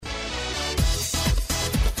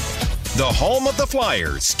The home of the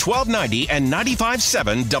Flyers, 1290 and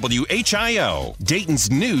 95.7 WHIO,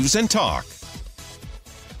 Dayton's News and Talk.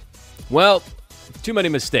 Well, too many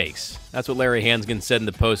mistakes. That's what Larry Hansgen said in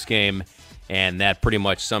the postgame, and that pretty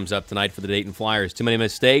much sums up tonight for the Dayton Flyers. Too many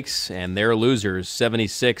mistakes, and they're losers,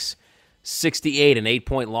 76-68, an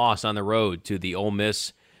 8-point loss on the road to the Ole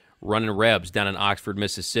Miss Runnin' Rebs down in Oxford,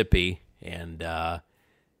 Mississippi. And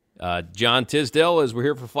John Tisdale, as we're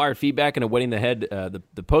here for Flyer feedback and awaiting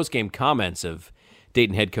the post-game comments of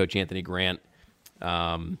Dayton head coach Anthony Grant.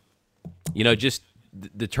 Just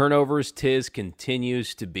the turnovers, Tiz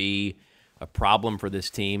continues to be a problem for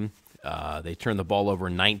this team. They turned the ball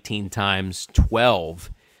over 19 times,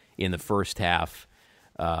 12 in the first half.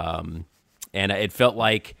 And it felt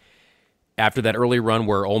like after that early run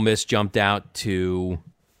where Ole Miss jumped out to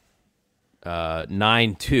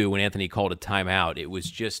 9-2 when Anthony called a timeout, it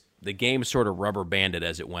was just the game sort of rubber banded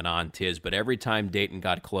as it went on, Tiz. But every time Dayton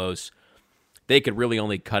got close, they could really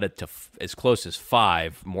only cut it to as close as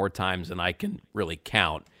 5 more times than I can really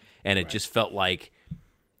count. And it just felt like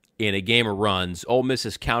in a game of runs, Ole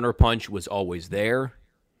Miss's counterpunch was always there,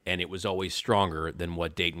 and it was always stronger than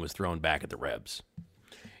what Dayton was throwing back at the Rebs.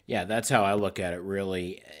 Yeah, that's how I look at it,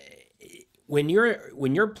 really. When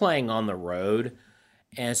you're playing on the road,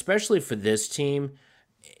 and especially for this team,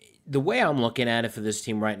 the way I'm looking at it for this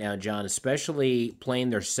team right now, John, especially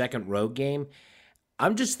playing their second road game,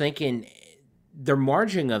 I'm just thinking their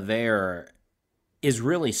margin of error is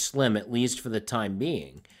really slim, at least for the time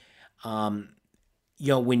being.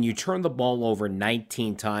 When you turn the ball over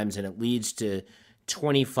 19 times and it leads to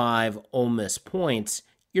 25 Ole Miss points,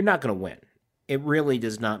 you're not going to win. It really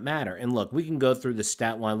does not matter. And look, we can go through the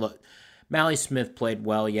stat line. Look, Mally Smith played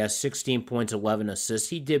well, yes, 16 points, 11 assists.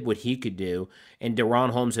 He did what he could do. And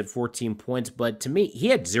Deron Holmes had 14 points, but to me, he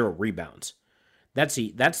had 0 rebounds. That's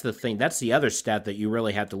the thing. That's the other stat that you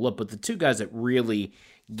really have to look. But the two guys that really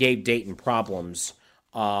gave Dayton problems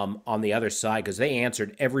on the other side, because they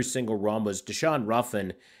answered every single run, was Deshaun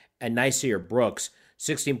Ruffin and Nysier Brooks,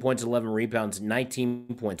 16 points, 11 rebounds,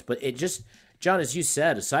 19 points. But it just, John, as you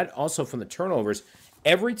said, aside also from the turnovers,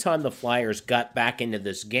 every time the Flyers got back into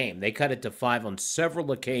this game, they cut it to 5 on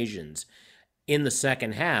several occasions in the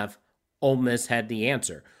second half. Ole Miss had the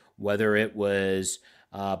answer, whether it was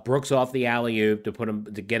Brooks off the alley-oop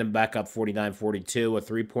to get him back up 49-42, a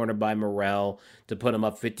three-pointer by Morrell to put him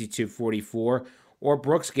up 52-44, or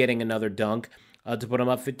Brooks getting another dunk to put him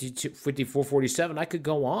up 54-47. I could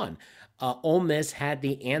go on. Ole Miss had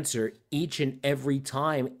the answer each and every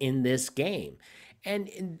time in this game. And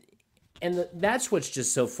that's what's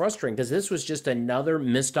just so frustrating, because this was just another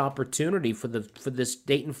missed opportunity for this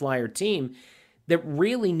Dayton Flyer team that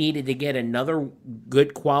really needed to get another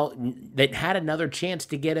good quality, that had another chance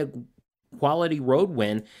to get a quality road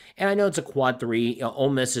win. And I know it's a quad 3. Ole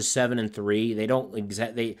Miss is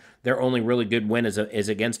 7-3. Their only really good win is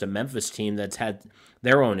against a Memphis team that's had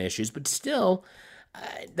their own issues, but still,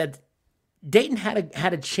 that Dayton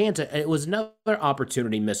had a chance. It was another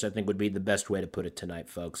opportunity missed, I think, would be the best way to put it tonight,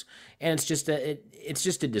 folks. And it's just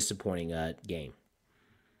a disappointing game.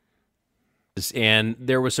 And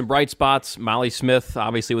there were some bright spots. Mally Smith,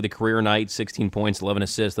 obviously, with a career night, 16 points, 11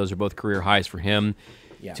 assists. Those are both career highs for him.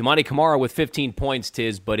 Yeah. Toumani Camara with 15 points,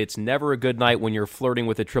 Tiz, but it's never a good night when you're flirting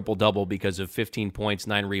with a triple-double because of 15 points,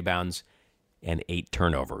 9 rebounds, and 8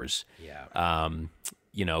 turnovers. Yeah.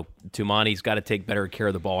 Toumani's got to take better care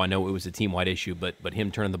of the ball. I know it was a team-wide issue, but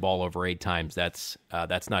him turning the ball over 8 times, that's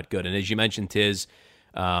not good. And as you mentioned, Tiz,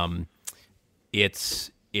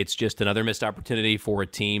 it's just another missed opportunity for a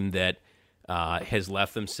team that has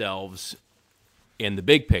left themselves, in the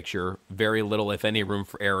big picture, very little, if any, room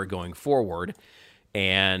for error going forward.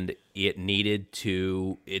 And it's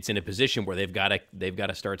in a position where they've got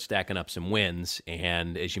to start stacking up some wins.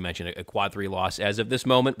 And as you mentioned, a quad 3 loss as of this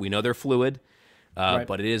moment. We know they're fluid, right,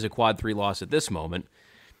 but it is a quad 3 loss at this moment.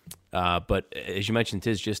 But as you mentioned,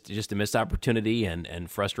 it's just a missed opportunity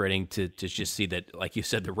and frustrating to just see that, like you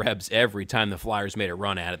said, the Rebs, every time the Flyers made a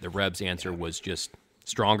run at it, the Rebs' answer was just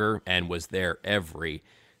stronger and was there every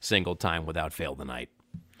single time without fail tonight.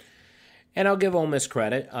 And I'll give Ole Miss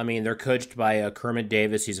credit. I mean, they're coached by Kermit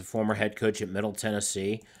Davis. He's a former head coach at Middle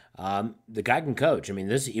Tennessee. The guy can coach. I mean,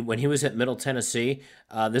 when he was at Middle Tennessee,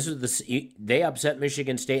 they upset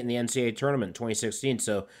Michigan State in the NCAA tournament in 2016.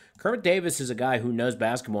 So Kermit Davis is a guy who knows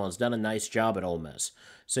basketball and has done a nice job at Ole Miss.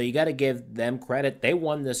 So you got to give them credit. They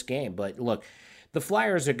won this game. But look, the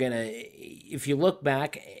Flyers are going to, if you look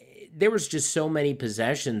back, there was just so many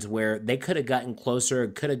possessions where they could have gotten closer,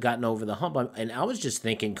 could have gotten over the hump. And I was just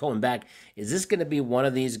thinking, going back, is this going to be one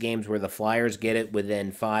of these games where the Flyers get it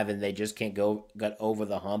within 5 and they just can't get over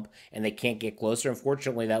the hump and they can't get closer?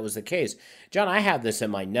 Unfortunately, that was the case. John, I have this in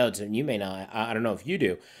my notes, and you may not. I don't know if you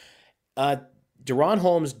do. Deron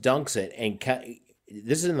Holmes dunks it, and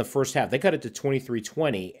this is in the first half. They cut it to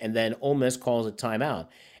 23-20, and then Ole Miss calls a timeout.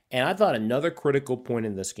 And I thought another critical point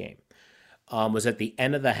in this game was at the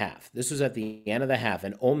end of the half. This was at the end of the half,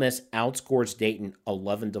 and Ole Miss outscores Dayton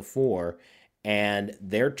 11-4, and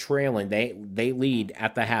they're trailing. They lead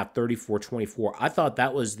at the half 34-24. I thought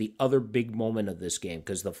that was the other big moment of this game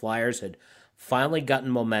because the Flyers had finally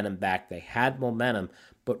gotten momentum back. They had momentum,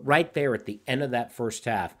 but right there at the end of that first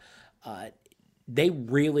half, they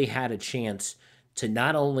really had a chance to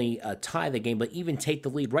not only tie the game, but even take the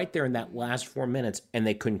lead right there in that last 4 minutes, and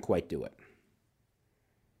they couldn't quite do it.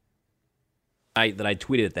 That I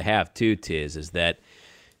tweeted at the half too, Tiz, is that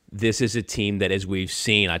this is a team that, as we've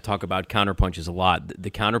seen, I talk about counterpunches a lot. The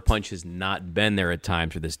counterpunch has not been there at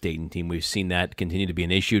times for this Dayton team. We've seen that continue to be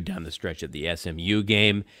an issue down the stretch of the SMU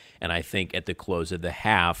game, and I think at the close of the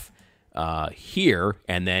half here,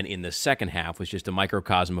 and then in the second half was just a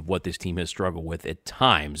microcosm of what this team has struggled with at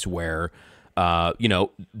times where,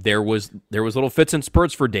 there was little fits and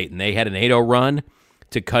spurts for Dayton. They had an 8-0 run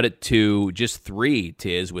to cut it to just 3,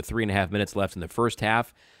 Tiz, with 3.5 minutes left in the first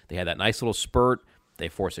half. They had that nice little spurt. They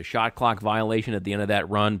force a shot clock violation at the end of that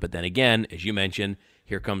run. But then again, as you mentioned,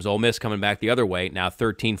 here comes Ole Miss coming back the other way. Now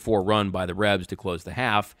 13-4 run by the Rebs to close the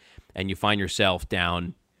half, and you find yourself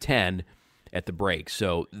down 10 at the break.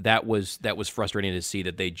 So that was frustrating to see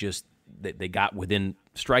that they got within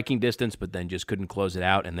striking distance, but then just couldn't close it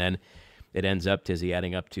out. And then it ends up, Tizzy,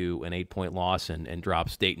 adding up to an 8-point loss and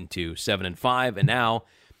drops Dayton to 7-5. And now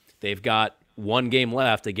they've got one game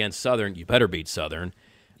left against Southern. You better beat Southern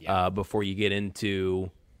before you get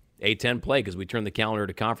into A-10 play, because we turn the calendar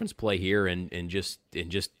to conference play here in just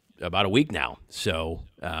about a week now. So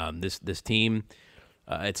this team,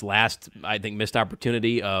 its last, I think, missed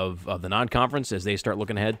opportunity of the non-conference as they start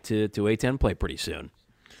looking ahead to A-10 play pretty soon.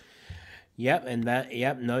 Yep,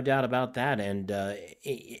 no doubt about that. And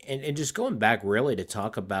just going back really to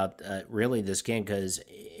talk about really this game, because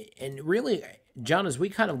really, John, as we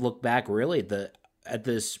kind of look back really at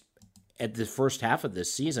the first half of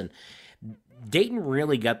this season, Dayton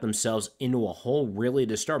really got themselves into a hole really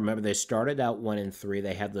to start. Remember, they started out 1-3.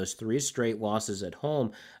 They had those 3 straight losses at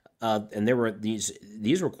home. And there were these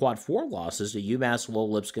were quad 4 losses to UMass,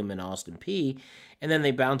 Lowell, Lipscomb, and Austin Peay. And then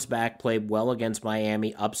they bounced back, played well against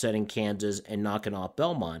Miami, upsetting Kansas, and knocking off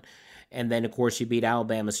Belmont. And then, of course, you beat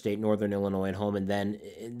Alabama State, Northern Illinois at home. And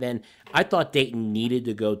then I thought Dayton needed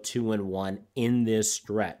to go 2-1 in this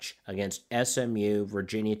stretch against SMU,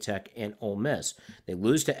 Virginia Tech, and Ole Miss. They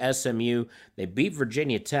lose to SMU. They beat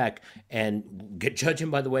Virginia Tech. And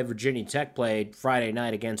judging by the way Virginia Tech played Friday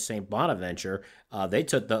night against St. Bonaventure, they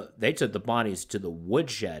took the Bonnies to the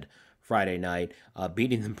woodshed Friday night,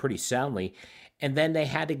 beating them pretty soundly. And then they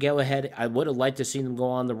had to go ahead. I would have liked to see them go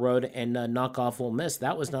on the road and knock off Ole Miss.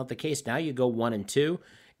 That was not the case. Now you go 1-2.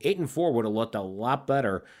 8-4 would have looked a lot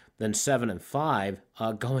better than 7-5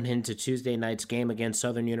 going into Tuesday night's game against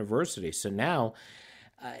Southern University. So now,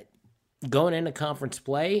 going into conference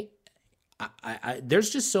play, there's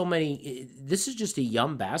just so many. This is just a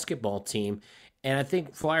young basketball team. And I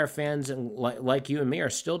think Flyer fans and like you and me are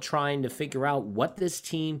still trying to figure out what this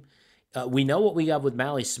team. We know what we got with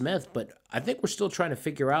Mally Smith, but I think we're still trying to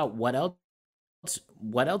figure out what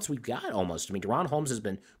else we've got almost. I mean, Deron Holmes has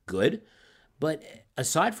been good, but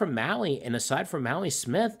aside from Mally and aside from Mally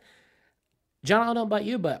Smith, John, I don't know about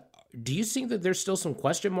you, but do you think that there's still some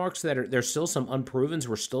question marks there's still some unprovens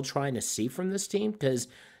we're still trying to see from this team? Because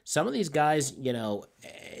some of these guys,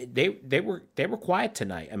 they were quiet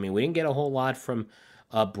tonight. I mean, we didn't get a whole lot from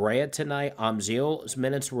Brea tonight. Amzil's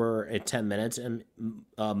minutes were at 10 minutes, and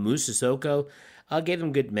Moose Sissoko gave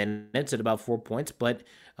him good minutes at about 4 points, but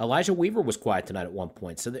Elijah Weaver was quiet tonight at 1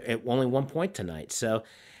 point, so at only 1 point tonight. So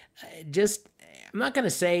I'm not going to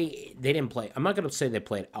say they didn't play. I'm not going to say they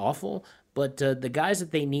played awful, but the guys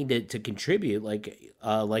that they needed to contribute, like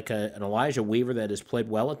an Elijah Weaver that has played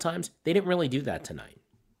well at times, they didn't really do that tonight.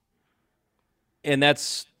 And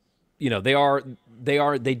that's,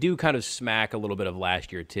 they do kind of smack a little bit of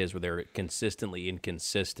last year, Tiz, where they're consistently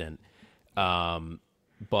inconsistent.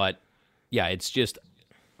 But yeah, it's just,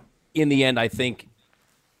 in the end, I think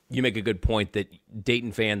you make a good point that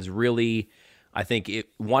Dayton fans really, I think,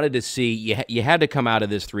 wanted to see, you had to come out of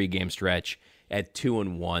this 3-game stretch at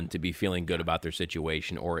 2-1 to be feeling good about their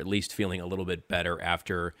situation, or at least feeling a little bit better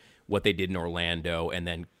after what they did in Orlando, and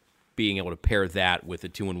then being able to pair that with a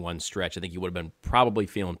 2-1 stretch, I think you would have been probably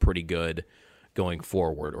feeling pretty good going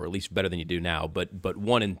forward, or at least better than you do now. But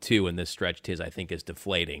 1-2 in this stretch, I think, is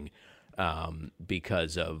deflating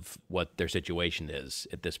because of what their situation is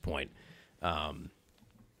at this point.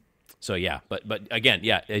 So yeah, but again,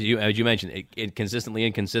 yeah, as you mentioned, consistently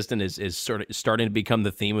inconsistent is sort of starting to become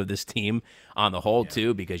the theme of this team on the whole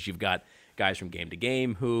too, because you've got guys from game to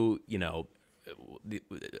game who,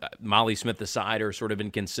 Molly Smith aside, are sort of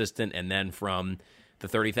inconsistent, and then from the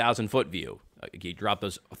 30,000-foot view, you drop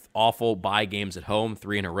those awful bye games at home,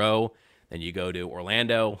 3 in a row, then you go to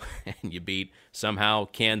Orlando and you beat somehow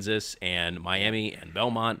Kansas and Miami and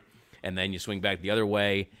Belmont, and then you swing back the other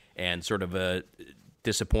way and sort of a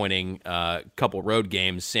disappointing couple road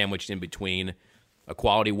games sandwiched in between a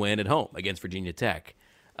quality win at home against Virginia Tech.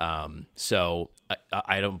 So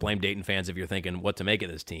I don't blame Dayton fans if you're thinking what to make of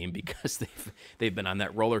this team, because they've been on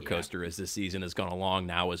that roller coaster as this season has gone along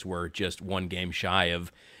now, as we're just one game shy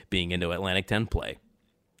of being into Atlantic 10 play.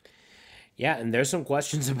 Yeah, and there's some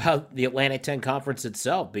questions about the Atlantic 10 Conference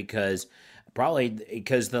itself, because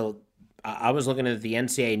I was looking at the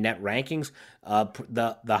NCAA net rankings.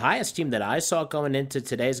 The highest team that I saw going into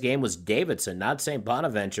today's game was Davidson, not St.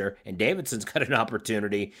 Bonaventure, and Davidson's got an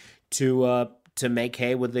opportunity to make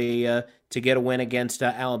hay with to get a win against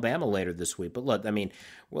Alabama later this week. But look, I mean,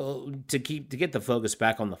 to get the focus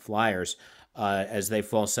back on the Flyers as they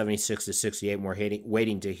fall 76-68, and we're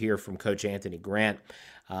waiting to hear from Coach Anthony Grant.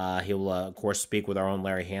 He'll of course speak with our own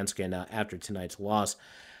Larry Hanskin after tonight's loss.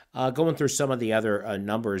 Going through some of the other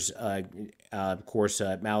numbers, of course,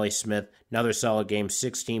 Mally Smith, another solid game,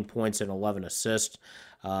 16 points and 11 assists.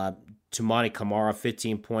 Tumani Kamara,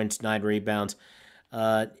 15 points, 9 rebounds.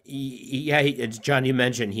 John, you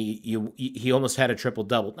mentioned he almost had a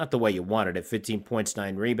triple-double. Not the way you wanted it, 15 points,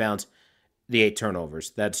 9 rebounds, the 8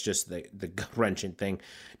 turnovers. That's just the gut-wrenching thing.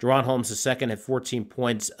 Deron Holmes II had 14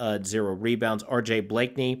 points, 0 rebounds. R.J.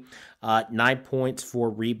 Blakeney, 9 points, 4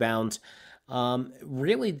 rebounds.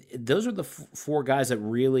 Really, those are the 4 guys that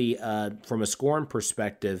really, from a scoring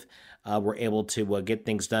perspective, were able to get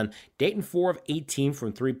things done. Dayton 4 of 18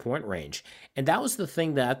 from three-point range. And that was the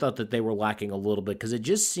thing that I thought that they were lacking a little bit, because it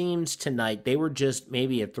just seems tonight they were just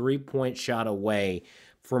maybe a 3-point shot away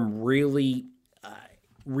from really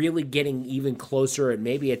getting even closer and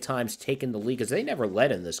maybe at times taking the lead, because they never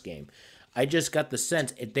led in this game. I just got the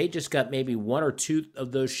sense if they just got maybe 1 or 2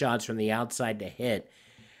 of those shots from the outside to hit,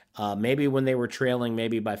 maybe when they were trailing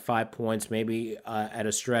maybe by 5 points, maybe at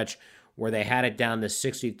a stretch where they had it down to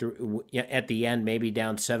 63 at the end, maybe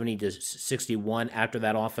down 70-61 after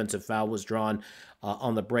that offensive foul was drawn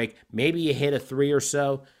on the break. Maybe you hit a 3 or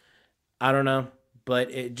so. I don't know,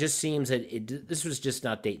 but it just seems that this was just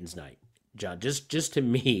not Dayton's night, John. Just to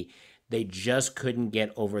me, they just couldn't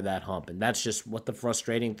get over that hump, and that's just what the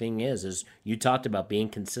frustrating thing is you talked about being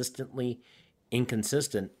consistently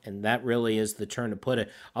inconsistent, and that really is the term to put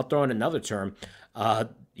it. I'll throw in another term.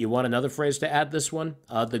 You want another phrase to add this one?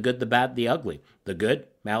 The good, the bad, the ugly. The good,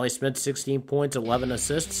 Mally Smith, 16 points, 11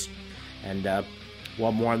 assists. And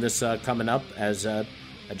one more on this coming up as a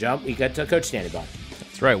jump. We got Coach standing by.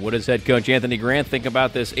 That's right. What does head coach Anthony Grant think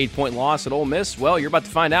about this 8-point loss at Ole Miss? Well, you're about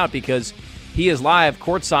to find out, because he is live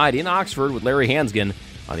courtside in Oxford with Larry Hanskin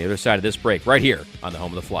on the other side of this break, right here on the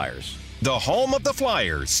home of the Flyers. The home of the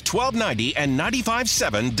Flyers, 1290 and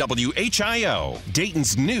 95.7 WHIO,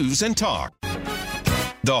 Dayton's News and Talk.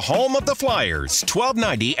 The home of the Flyers,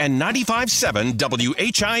 1290 and 95.7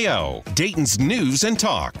 WHIO, Dayton's News and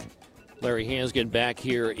Talk. Larry Hanskin back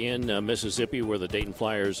here in Mississippi, where the Dayton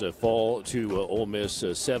Flyers fall to Ole Miss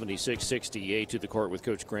 76-68 to the court with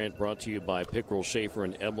Coach Grant, brought to you by Pickrell, Schaefer,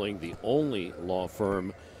 and Ebling, the only law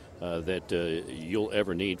firm that you'll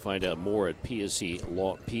ever need. Find out more at pselaw.com.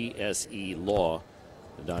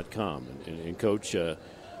 And Coach, a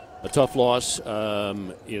tough loss.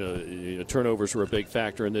 Turnovers were a big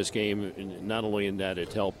factor in this game. Not only in that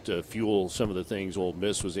it helped fuel some of the things Ole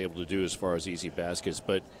Miss was able to do as far as easy baskets,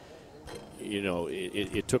 but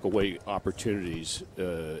it took away opportunities.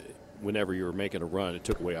 Whenever you were making a run, it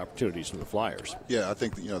took away opportunities from the Flyers. Yeah, I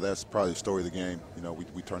think that's probably the story of the game.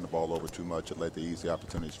 We turned the ball over too much. It led to easy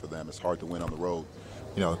opportunities for them. It's hard to win on the road.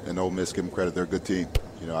 And Ole Miss, give them credit, they're a good team.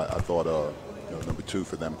 I thought number 2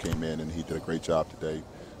 for them came in, and he did a great job today,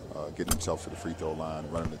 getting himself to the free throw line,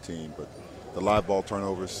 running the team. But the live ball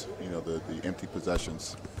turnovers, the empty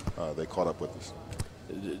possessions, they caught up with us.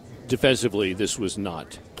 Defensively, this was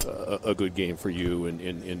not a good game for you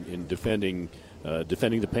in defending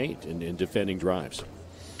the paint and defending drives.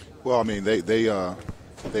 Well, I mean, they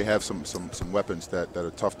have some weapons that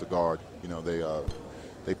are tough to guard.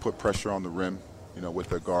 They put pressure on the rim, with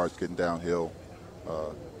their guards getting downhill.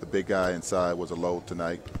 The big guy inside was a load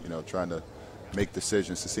tonight, trying to make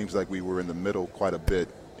decisions. It seems like we were in the middle quite a bit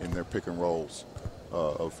in their pick and rolls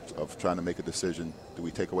of trying to make a decision. Do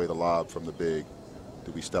we take away the lob from the big?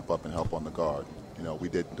 Do we step up and help on the guard? We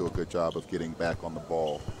didn't do a good job of getting back on the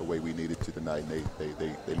ball the way we needed to tonight, and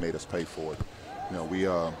they made us pay for it. We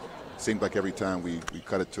seemed like every time we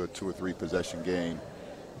cut it to a 2 or 3 possession game,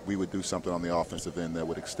 we would do something on the offensive end that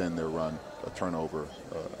would extend their run, a turnover,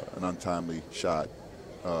 an untimely shot.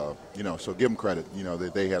 So give them credit.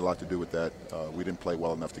 They had a lot to do with that. We didn't play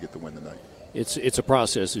well enough to get the win tonight. It's a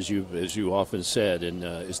process, as you often said, and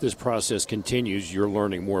as this process continues, you're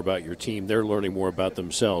learning more about your team. They're learning more about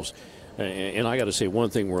themselves. And I got to say, one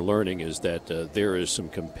thing we're learning is that there is some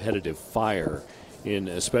competitive fire,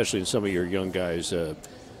 especially in some of your young guys.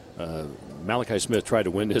 Malachi Smith tried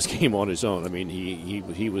to win this game on his own. I mean,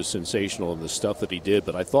 he was sensational in the stuff that he did,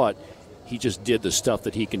 but I thought he just did the stuff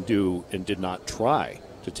that he can do and did not try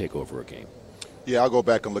to take over a game. Yeah, I'll go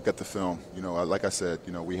back and look at the film. Like I said,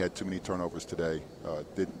 we had too many turnovers today.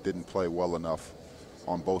 Didn't play well enough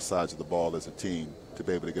on both sides of the ball as a team to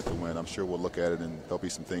be able to get the win. I'm sure we'll look at it and there'll be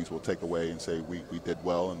some things we'll take away and say we did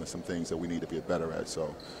well, and there's some things that we need to be better at.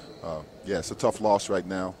 So, it's a tough loss right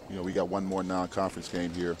now. We got one more non-conference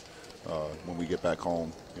game here when we get back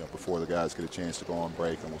home, before the guys get a chance to go on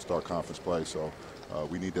break and we'll start conference play. So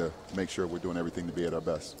we need to make sure we're doing everything to be at our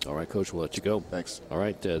best. All right, Coach, we'll let you go. Thanks. All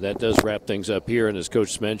right, that does wrap things up here. And as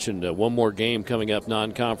Coach mentioned, one more game coming up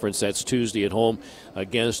non-conference. That's Tuesday at home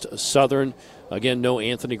against Southern. Again, no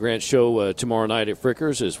Anthony Grant show tomorrow night at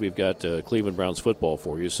Frickers, as we've got Cleveland Browns football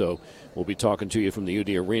for you. So we'll be talking to you from the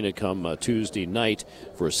UD Arena come Tuesday night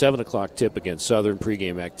for a 7 o'clock tip against Southern.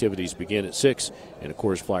 Pregame activities begin at 6, and, of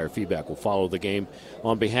course, Flyer feedback will follow the game.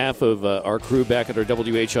 On behalf of our crew back at our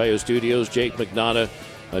WHIO studios, Jake McDonough,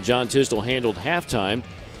 John Tisdale handled halftime,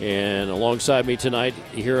 and alongside me tonight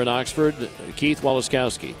here in Oxford, Keith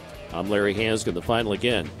Walaskowski. I'm Larry Hansgen. The final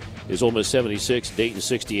again is Ole Miss 76, Dayton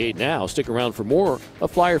 68. Now stick around for more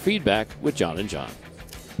of Flyer feedback with John and John.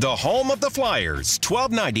 The home of the Flyers,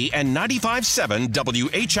 1290 and 95.7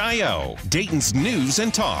 WHIO, Dayton's News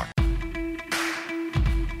and Talk.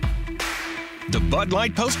 The Bud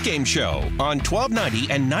Light Postgame Show on 1290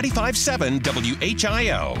 and 95.7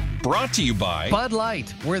 WHIO. Brought to you by Bud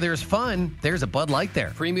Light. Where there's fun, there's a Bud Light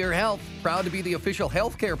there. Premier Health, proud to be the official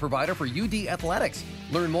healthcare provider for UD Athletics.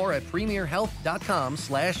 Learn more at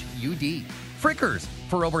premierhealth.com/UD. Frickers,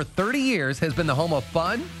 for over 30 years, has been the home of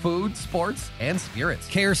fun, food, sports, and spirits.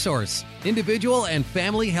 CareSource, individual and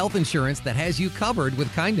family health insurance that has you covered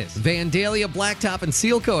with kindness. Vandalia Blacktop and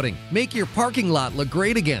Seal Coating. Make your parking lot look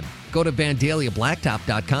great again. Go to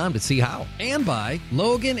VandaliaBlacktop.com to see how. And by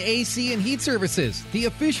Logan AC and Heat Services, the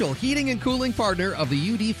official heating and cooling partner of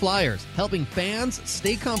the UD Flyers, helping fans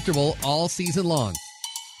stay comfortable all season long.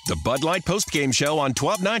 the Bud Light Postgame Show on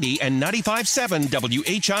 1290 and 95.7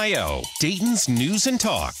 WHIO, Dayton's News and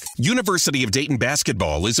Talk. University of Dayton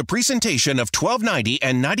Basketball is a presentation of 1290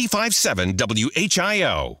 and 95.7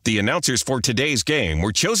 WHIO. The announcers for today's game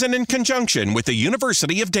were chosen in conjunction with the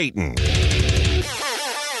University of Dayton.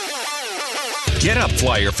 Get up,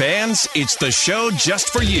 Flyer fans. It's the show just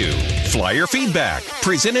for you. Flyer Feedback,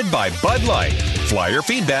 presented by Bud Light. Flyer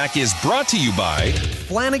Feedback is brought to you by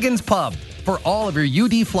Flanagan's Pub, for all of your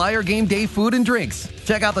UD Flyer game day food and drinks.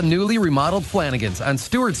 Check out the newly remodeled Flanagan's on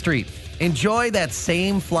Stewart Street. Enjoy that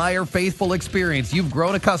same Flyer faithful experience you've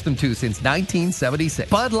grown accustomed to since 1976.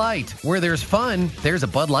 Bud Light, where there's fun, there's a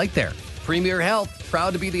Bud Light there. Premier Health,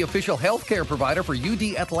 proud to be the official healthcare provider for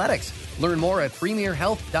UD Athletics. Learn more at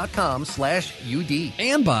premierhealth.com/UD.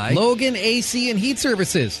 And by Logan AC and Heat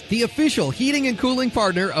Services, the official heating and cooling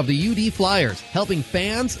partner of the UD Flyers, helping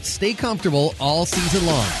fans stay comfortable all season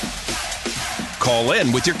long. Call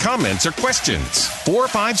in with your comments or questions.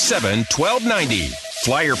 457-1290.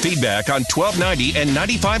 Flyer Feedback on 1290 and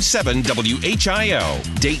 95.7 WHIO,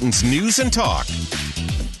 Dayton's News and Talk.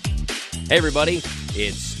 Hey, everybody.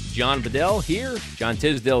 It's John Bedell here, John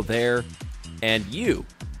Tisdale there, and you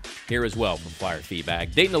here as well from Flyer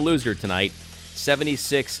Feedback. Dayton a loser tonight,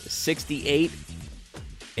 76-68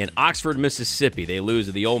 in Oxford, Mississippi. They lose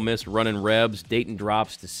to the Ole Miss Runnin' Rebs. Dayton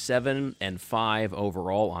drops to 7-5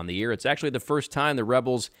 overall on the year. It's actually the first time the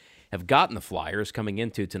Rebels have gotten the Flyers coming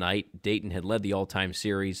into tonight. Dayton had led the all-time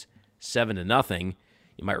series 7-0.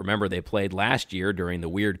 You might remember they played last year during the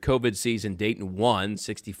weird COVID season. Dayton won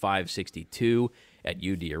 65-62 at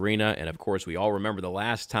UD Arena. And, of course, we all remember the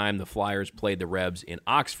last time the Flyers played the Rebs in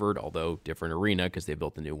Oxford, although different arena because they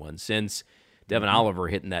built a new one since. Devin Oliver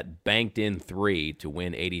hitting that banked-in three to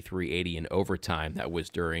win 83-80 in overtime. That was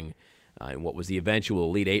during what was the eventual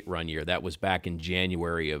Elite Eight run year. That was back in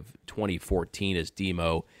January of 2014 as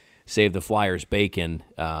Demo save the Flyers bacon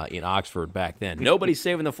in Oxford back then. Nobody's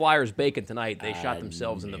saving the Flyers bacon tonight. They shot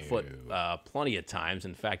themselves in the foot plenty of times.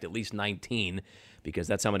 In fact, at least 19, because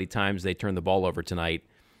that's how many times they turned the ball over tonight.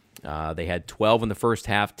 They had 12 in the first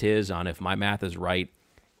half, Tiz, on, if my math is right,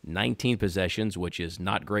 19 possessions, which is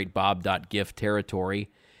not great Bob.gift territory.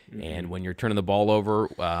 And when you're turning the ball over,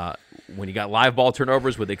 when you got live ball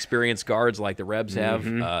turnovers with experienced guards like the Rebs have,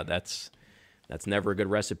 that's never a good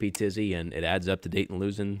recipe, Tizzy, and it adds up to Dayton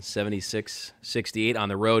losing 76-68 on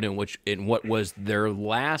the road in what was their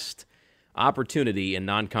last opportunity in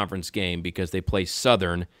non-conference game, because they play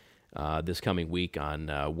Southern this coming week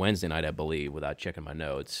on Wednesday night, I believe, without checking my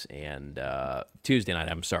notes, and Tuesday night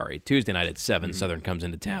at 7, Southern comes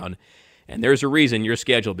into town. And there's a reason you're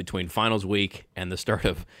scheduled between finals week and the start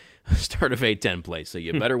of A-10 play, so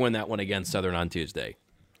you better win that one against Southern on Tuesday.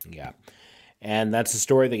 Yeah. And that's the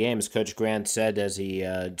story of the game, as Coach Grant said as he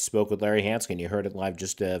spoke with Larry Hanskin. You heard it live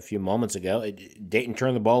just a few moments ago. Dayton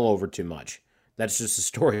turned the ball over too much. That's just the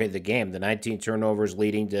story of the game. The 19 turnovers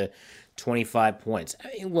leading to 25 points.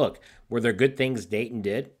 I mean, look, were there good things Dayton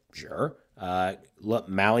did? Sure. Look,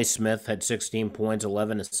 Mally Smith had 16 points,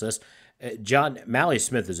 11 assists. Mally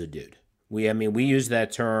Smith is a dude. We use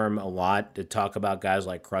that term a lot to talk about guys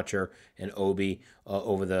like Crutcher and Obi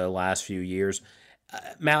over the last few years.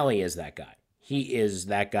 Mally is that guy. He is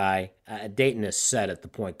that guy. Dayton is set at the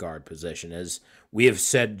point guard position. As we have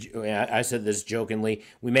said, I said this jokingly,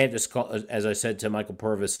 we made this call, as I said to Michael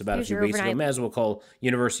Purvis about a few weeks ago, may as well call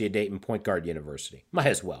University of Dayton Point Guard University. Might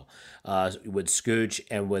as well. With Scooch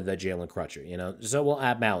and with Jalen Crutcher, So we'll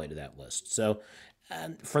add Mally to that list. So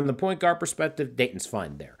from the point guard perspective, Dayton's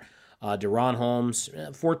fine there. Deron Holmes,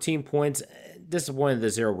 14 points. Disappointed the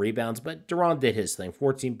 0 rebounds, but Deron did his thing.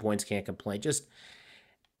 14 points, can't complain. Just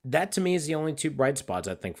that to me is the only two bright spots,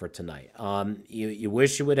 I think, for tonight. You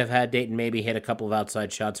wish you would have had Dayton maybe hit a couple of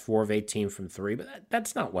outside shots, 4 of 18 from 3, but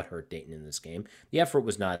that's not what hurt Dayton in this game. The effort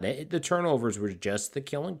was not. The turnovers were just the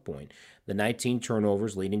killing point. The 19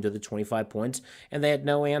 turnovers leading to the 25 points, and they had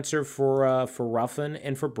no answer for Ruffin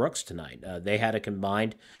and for Brooks tonight. They had a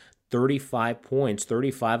combined 35 points,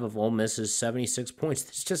 35 of Ole Miss's 76 points.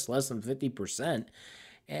 That's just less than 50%.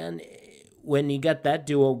 And when you got that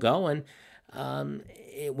duo going,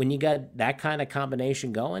 when you got that kind of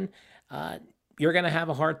combination going, you're going to have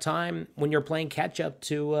a hard time when you're playing catch-up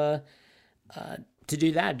to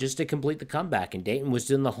do that, just to complete the comeback. And Dayton was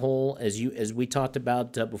in the hole, as we talked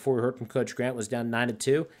about before we heard from Coach Grant, was down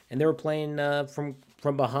 9-2, and they were playing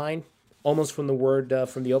from behind, almost from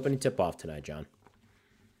the opening tip-off tonight, John.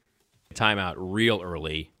 Timeout real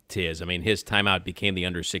early, Tiz. I mean, his timeout became the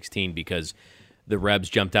under 16 because the Rebs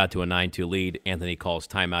jumped out to a 9-2 lead. Anthony calls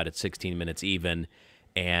timeout at 16 minutes even.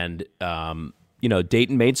 And,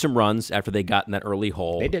 Dayton made some runs after they got in that early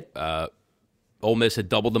hole. They did. Ole Miss had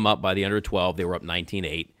doubled them up by the under 12. They were up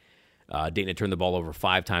 19-8. Dayton had turned the ball over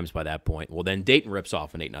 5 times by that point. Well, then Dayton rips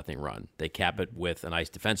off an 8-0 run. They cap it with a nice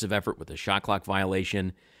defensive effort with a shot clock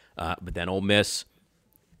violation. But then Ole Miss,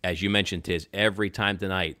 as you mentioned, Tiz, every time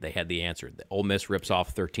tonight they had the answer. The Ole Miss rips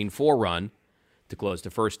off 13-4 run to close the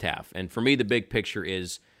first half. And for me, the big picture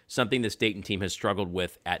is something this Dayton team has struggled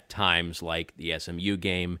with at times, like the SMU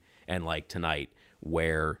game and like tonight,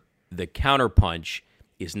 where the counterpunch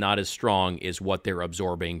is not as strong as what they're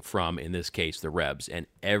absorbing from, in this case, the Rebs. And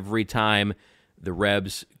every time the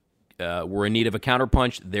Rebs were in need of a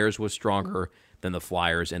counterpunch, theirs was stronger than the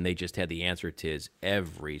Flyers, and they just had the answer, Tiz,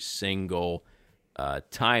 every single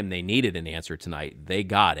time they needed an answer tonight. They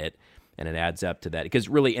got it, and it adds up to that. Because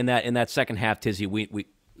really, in that second half, Tizzy,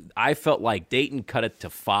 I felt like Dayton cut it to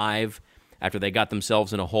 5 after they got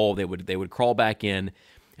themselves in a hole. They would crawl back in,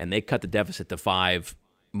 and they cut the deficit to 5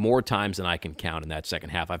 more times than I can count in that second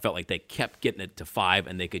half. I felt like they kept getting it to 5,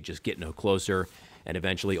 and they could just get no closer. And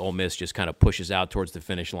eventually, Ole Miss just kind of pushes out towards the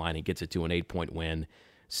finish line and gets it to an 8-point win,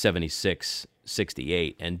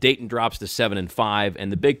 76-68. And Dayton drops to 7-5.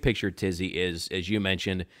 And the big picture, Tizzy, is, as you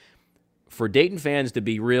mentioned, for Dayton fans to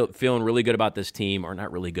be feeling really good about this team, or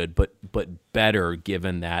not really good, but better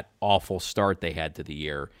given that awful start they had to the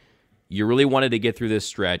year. You really wanted to get through this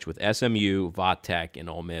stretch with SMU, Vatech, and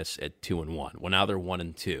Ole Miss at 2-1. Well, now they're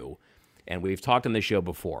 1-2. And we've talked on this show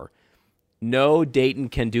before. No, Dayton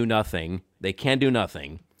can do nothing. They can do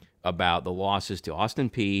nothing about the losses to Austin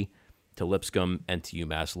Peay, to Lipscomb, and to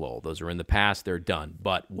UMass Lowell. Those are in the past. They're done.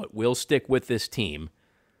 But what will stick with this team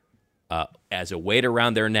as a weight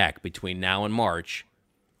around their neck between now and March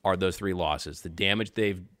are those 3 losses. The damage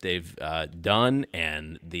they've done,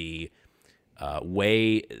 and the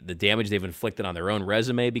damage they've inflicted on their own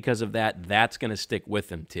resume because of that's going to stick with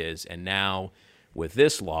them, Tiz. And now with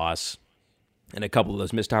this loss and a couple of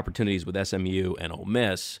those missed opportunities with SMU and Ole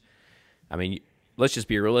Miss, I mean, let's just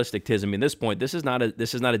be realistic, Tiz. I mean, at this point, this is not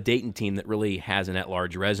a Dayton team that really has an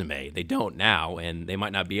at-large resume. They don't now, and they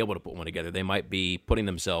might not be able to put one together. They might have put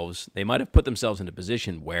themselves in a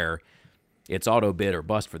position where it's auto bid or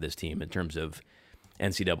bust for this team in terms of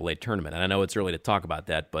NCAA tournament. And I know it's early to talk about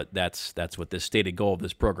that, but that's what the stated goal of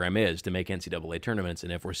this program is, to make NCAA tournaments.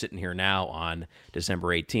 And if we're sitting here now on December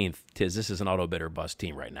 18th, Tiz, this is an auto bid or bust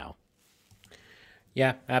team right now.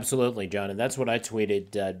 Yeah, absolutely, John. And that's what I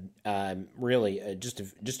tweeted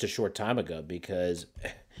just a short time ago, because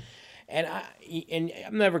you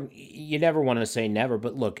never want to say never,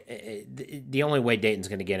 but look, the only way Dayton's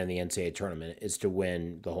going to get in the NCAA tournament is to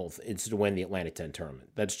win the Atlantic 10 tournament.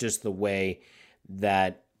 That's just the way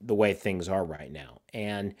things are right now.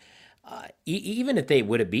 And even if they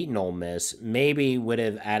would have beaten Ole Miss, maybe would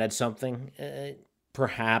have added something,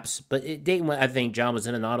 perhaps. But Dayton, I think, John, was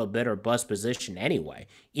in an auto bid or bust position anyway,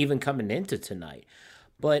 even coming into tonight.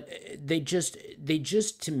 But they just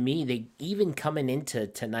to me, they even coming into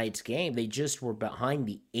tonight's game, they just were behind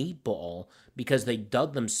the 8 ball because they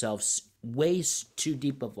dug themselves way too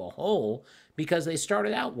deep of a hole because they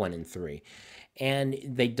started out 1-3. And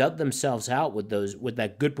they dug themselves out with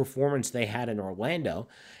that good performance they had in Orlando,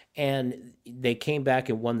 and they came back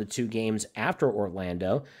and won the 2 games after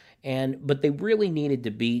Orlando. But they really needed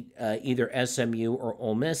to beat either SMU or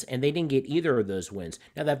Ole Miss, and they didn't get either of those wins.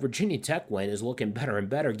 Now that Virginia Tech win is looking better and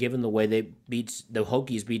better, given the way the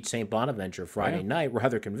Hokies beat St. Bonaventure Friday night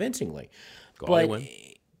rather convincingly. Quality win.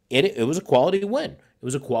 It was a quality win. It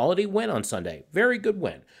was a quality win on Sunday. Very good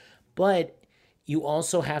win. But you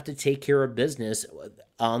also have to take care of business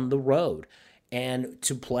on the road. And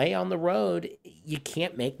to play on the road, you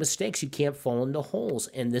can't make mistakes. You can't fall into holes.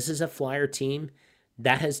 And this is a Flyer team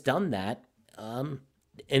that has done that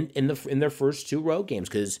in their first 2 road games,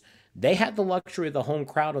 because they had the luxury of the home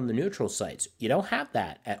crowd on the neutral sites. You don't have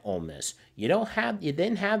that at Ole Miss. You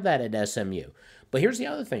didn't have that at SMU. But here's the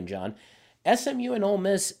other thing, John. SMU and Ole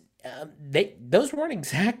Miss, those aren't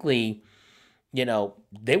exactly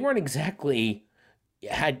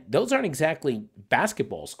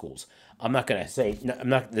basketball schools. I'm not going to say,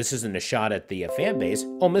 this isn't a shot at the fan base.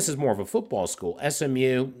 Ole Miss is more of a football school.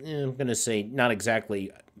 SMU, I'm going to say not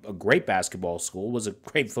exactly a great basketball school, was a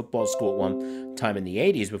great football school at one time in the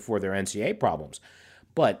 80s before their NCAA problems.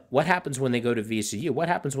 But what happens when they go to VCU? What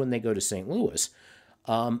happens when they go to St. Louis?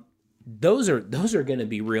 Those are going to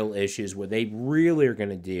be real issues where they really are going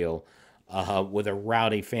to deal with a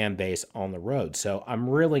rowdy fan base on the road. So I'm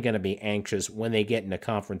really going to be anxious when they get into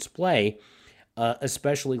conference play,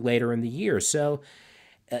 especially later in the year. So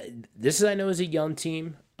this, I know, is a young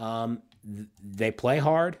team. They play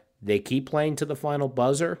hard. They keep playing to the final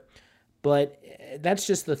buzzer. But that's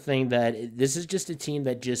just the thing, that this is just a team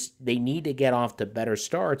that they need to get off to better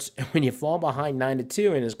starts. And when you fall behind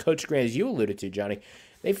 9-2, and as Coach Grant, as you alluded to, Johnny,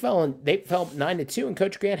 they fell 9-2, and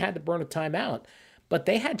Coach Grant had to burn a timeout. But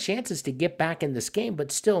they had chances to get back in this game,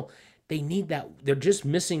 but still, they need that. They're just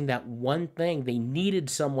missing that one thing. They needed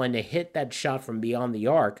someone to hit that shot from beyond the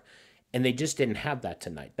arc, and they just didn't have that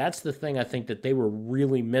tonight. That's the thing I think that they were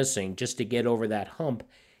really missing just to get over that hump,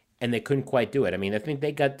 and they couldn't quite do it. I mean, I think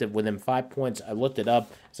they got to within 5 points. I looked it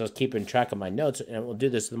up, so I was keeping track of my notes, and we'll do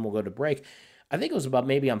this, then we'll go to break. I think it was about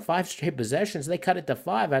maybe on 5 straight possessions. They cut it to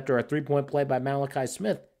 5 after a 3-point play by Malachi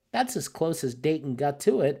Smith. That's as close as Dayton got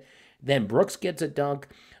to it. Then Brooks gets a dunk.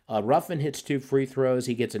 Ruffin hits 2 free throws.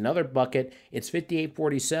 He gets another bucket. It's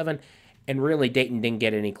 58-47, and really Dayton didn't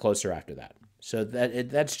get any closer after that. So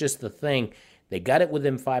that's just the thing. They got it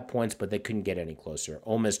within 5 points, but they couldn't get any closer.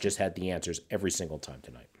 Ole Miss just had the answers every single time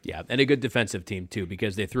tonight. Yeah, and a good defensive team, too,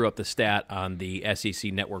 because they threw up the stat on the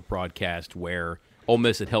SEC Network broadcast where Ole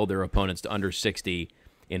Miss had held their opponents to under 60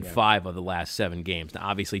 in 5 of the last 7 games. Now,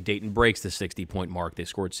 obviously, Dayton breaks the 60-point mark. They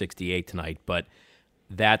scored 68 tonight, but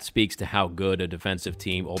that speaks to how good a defensive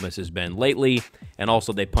team Ole Miss has been lately, and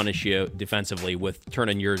also they punish you defensively with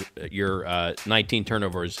turning your 19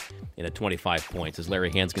 turnovers into 25 points. As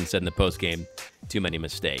Larry Hanskin said in the postgame, too many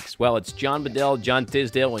mistakes. Well, it's John Bedell, John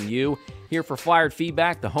Tisdale, and you here for Flyer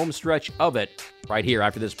Feedback, the home stretch of it, right here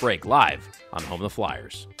after this break, live on Home of the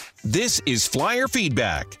Flyers. This is Flyer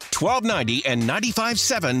Feedback, 1290 and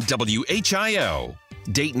 95.7 WHIO,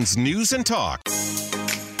 Dayton's News and Talk.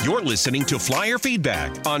 You're listening to Flyer Feedback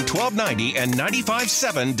on 1290 and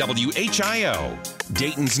 95.7 WHIO,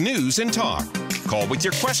 Dayton's News and Talk. Call with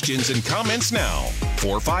your questions and comments now.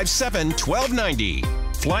 457-1290.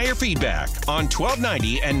 Flyer Feedback on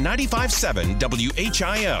 1290 and 95.7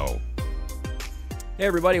 WHIO. Hey,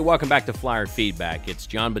 everybody. Welcome back to Flyer Feedback. It's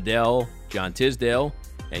John Bedell, John Tisdale,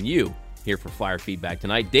 and you here for Flyer Feedback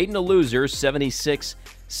tonight. Dayton a loser, 76-69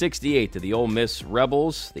 68 to the Ole Miss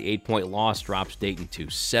Rebels. The 8-point loss drops Dayton to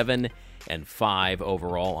 7-5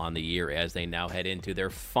 overall on the year as they now head into their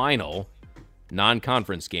final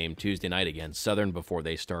non-conference game Tuesday night against Southern before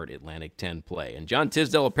they start Atlantic 10 play. And John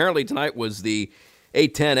Tisdale apparently tonight was the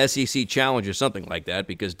A10 SEC Challenge or something like that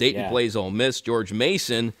because Dayton plays Ole Miss. George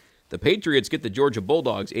Mason, the Patriots get the Georgia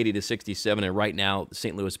Bulldogs 80-67, and right now the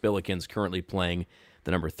St. Louis Billikens currently playing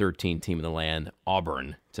the number 13 team in the land,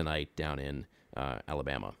 Auburn, tonight down in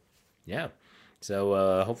Alabama. Yeah.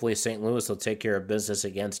 So hopefully St. Louis will take care of business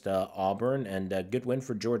against Auburn, and a good win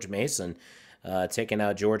for George Mason. Taking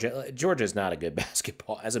out Georgia. Georgia's not a good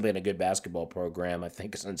hasn't been a good basketball program, I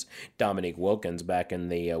think, since Dominique Wilkins back in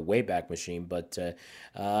the Wayback Machine. But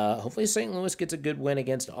hopefully St. Louis gets a good win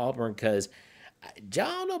against Auburn because, John,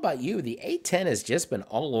 I don't know about you, the A10 has just been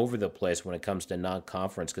all over the place when it comes to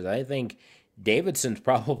non-conference because I think Davidson's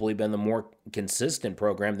probably been the more consistent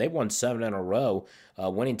program. They won 7 in a row,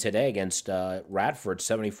 winning today against Radford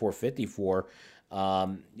 74-54.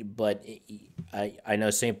 But I know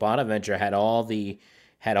St. Bonaventure had all the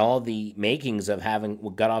makings of having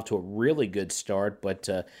got off to a really good start, but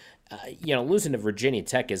losing to Virginia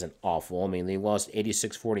Tech isn't awful. I mean, they lost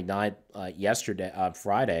 86-49 yesterday on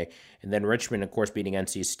Friday, and then Richmond, of course, beating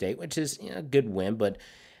NC State, which is a good win, but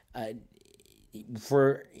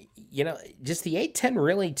for just the A10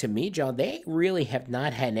 really, to me, John, they really have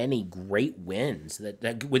not had any great wins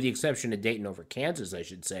that with the exception of Dayton over Kansas, I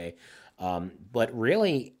should say. But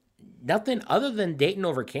really, nothing other than Dayton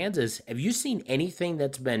over Kansas. Have you seen anything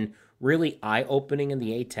that's been really eye-opening in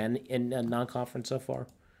the A10 in non-conference so far?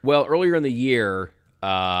 Well, earlier in the year,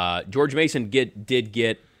 George Mason did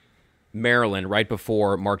get Maryland right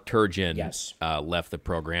before Mark Turgeon left the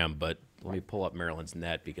program. But let me pull up Maryland's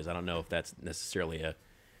net because I don't know if that's necessarily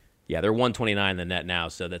they're 129 in the net now,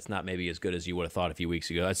 so that's not maybe as good as you would have thought a few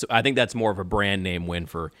weeks ago. I think that's more of a brand name win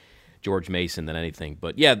for George Mason than anything.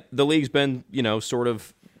 But, yeah, the league's been, sort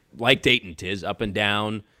of like Dayton is, up and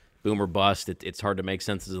down, boom or bust. It's hard to make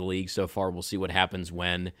sense of the league so far. We'll see what happens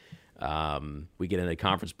when we get into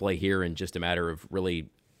conference play here in just a matter of really,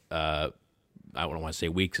 I don't want to say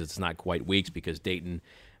weeks. It's not quite weeks because Dayton,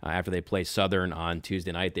 after they play Southern on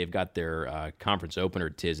Tuesday night, they've got their conference opener,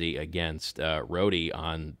 Tizzy, against Rhodey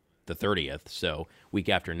on the 30th, so week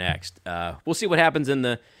after next. We'll see what happens in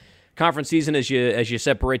the conference season as you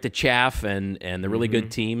separate the chaff and the really good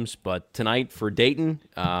teams. But tonight for Dayton,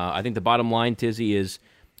 I think the bottom line, Tizzy, is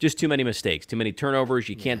just too many mistakes, too many turnovers.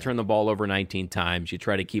 You can't turn the ball over 19 times. You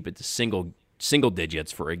try to keep it to single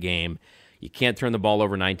digits for a game. You can't turn the ball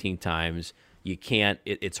over 19 times. You can't.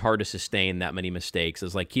 It's hard to sustain that many mistakes.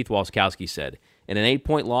 As like Keith Walskowski said, in an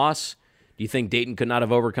 8-point loss, do you think Dayton could not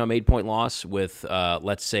have overcome 8-point loss with,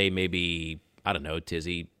 let's say, maybe, I don't know,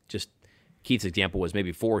 Tizzy, just Keith's example was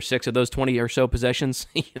maybe 4 or 6 of those 20 or so possessions.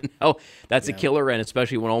 That's a killer, and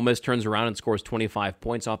especially when Ole Miss turns around and scores 25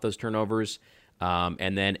 points off those turnovers.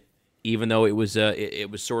 And then even though it was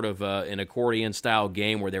sort of an accordion-style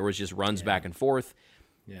game where there was just runs back and forth,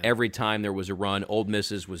 every time there was a run, Ole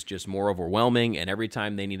Miss's was just more overwhelming, and every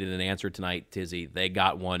time they needed an answer tonight, Tizzy, they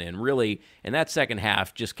got one. And really, in that second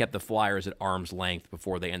half, just kept the Flyers at arm's length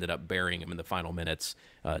before they ended up burying them in the final minutes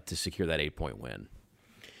to secure that 8-point win.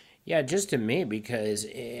 Yeah, just to me, because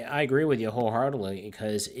I agree with you wholeheartedly,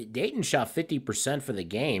 because Dayton shot 50% for the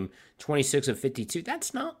game, 26 of 52.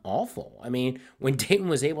 That's not awful. I mean, when Dayton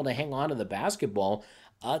was able to hang on to the basketball,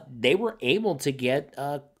 they were able to get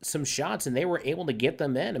some shots, and they were able to get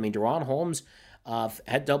them in. I mean, Deron Holmes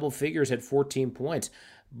had double figures, had 14 points.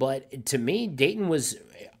 But to me, Dayton was,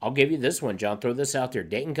 I'll give you this one, John, throw this out there.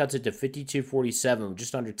 Dayton cuts it to 52-47 with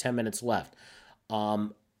just under 10 minutes left.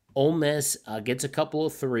 Ole Miss gets a couple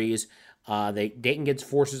of threes. Dayton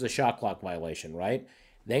forces a shot clock violation, right?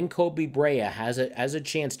 Then Kobe Brea has a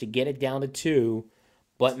chance to get it down to 2,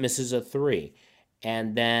 but misses a 3.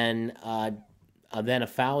 And then a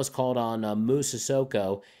foul is called on Moose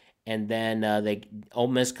Sissoko, and then Ole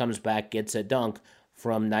Miss comes back, gets a dunk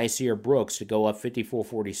from Nasir Brooks to go up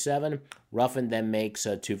 54-47. Ruffin then makes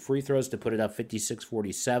 2 free throws to put it up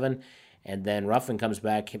 56-47. And then Ruffin comes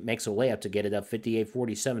back, makes a layup to get it up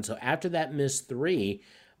 58-47. So after that missed 3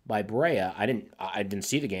 by Brea, I didn't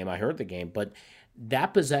see the game, I heard the game, but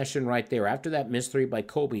that possession right there, after that missed 3 by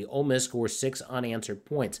Kobe, Ole Miss scores 6 unanswered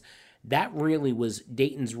points. That really was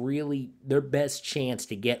Dayton's their best chance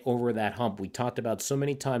to get over that hump. We talked about so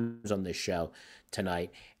many times on this show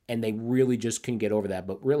tonight, and they really just couldn't get over that.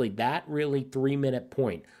 But really, that 3-minute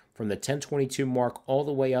point from the 10:22 mark all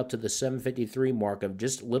the way up to the 7:53 mark of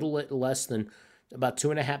just little less than about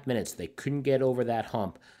 2.5 minutes, they couldn't get over that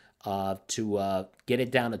hump to get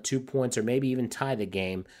it down to 2 points or maybe even tie the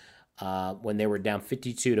game. when they were down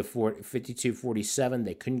 52-47.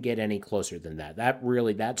 They couldn't get any closer than that.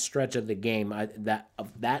 That stretch of the game,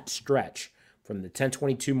 that stretch from the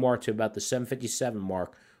 10:22 mark to about the 7:57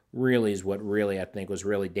 mark, really is what really I think was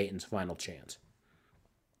really Dayton's final chance.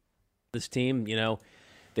 This team,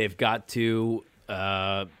 they've got to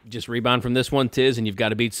just rebound from this one, Tiz, and you've got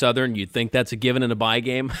to beat Southern. You'd think that's a given in a bye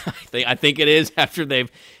game. I think it is after the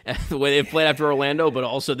way they've played after Orlando, but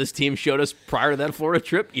also this team showed us prior to that Florida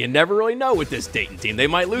trip, you never really know with this Dayton team. They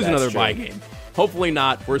might lose another bye game. Hopefully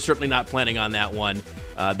not. We're certainly not planning on that one.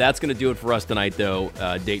 That's going to do it for us tonight, though,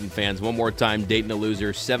 Dayton fans. One more time, Dayton a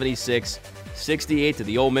loser, 76-68 to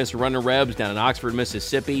the Ole Miss Runner Rebs down in Oxford,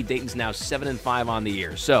 Mississippi. Dayton's now 7-5 on the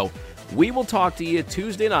year. So we will talk to you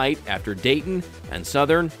Tuesday night after Dayton and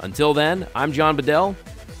Southern. Until then, I'm John Bedell.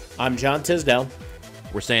 I'm John Tisdale.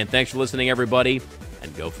 We're saying thanks for listening, everybody,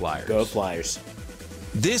 and go Flyers. Go Flyers.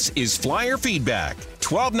 This is Flyer Feedback,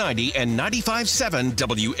 1290 and 95.7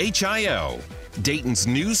 WHIO, Dayton's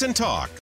News and Talk.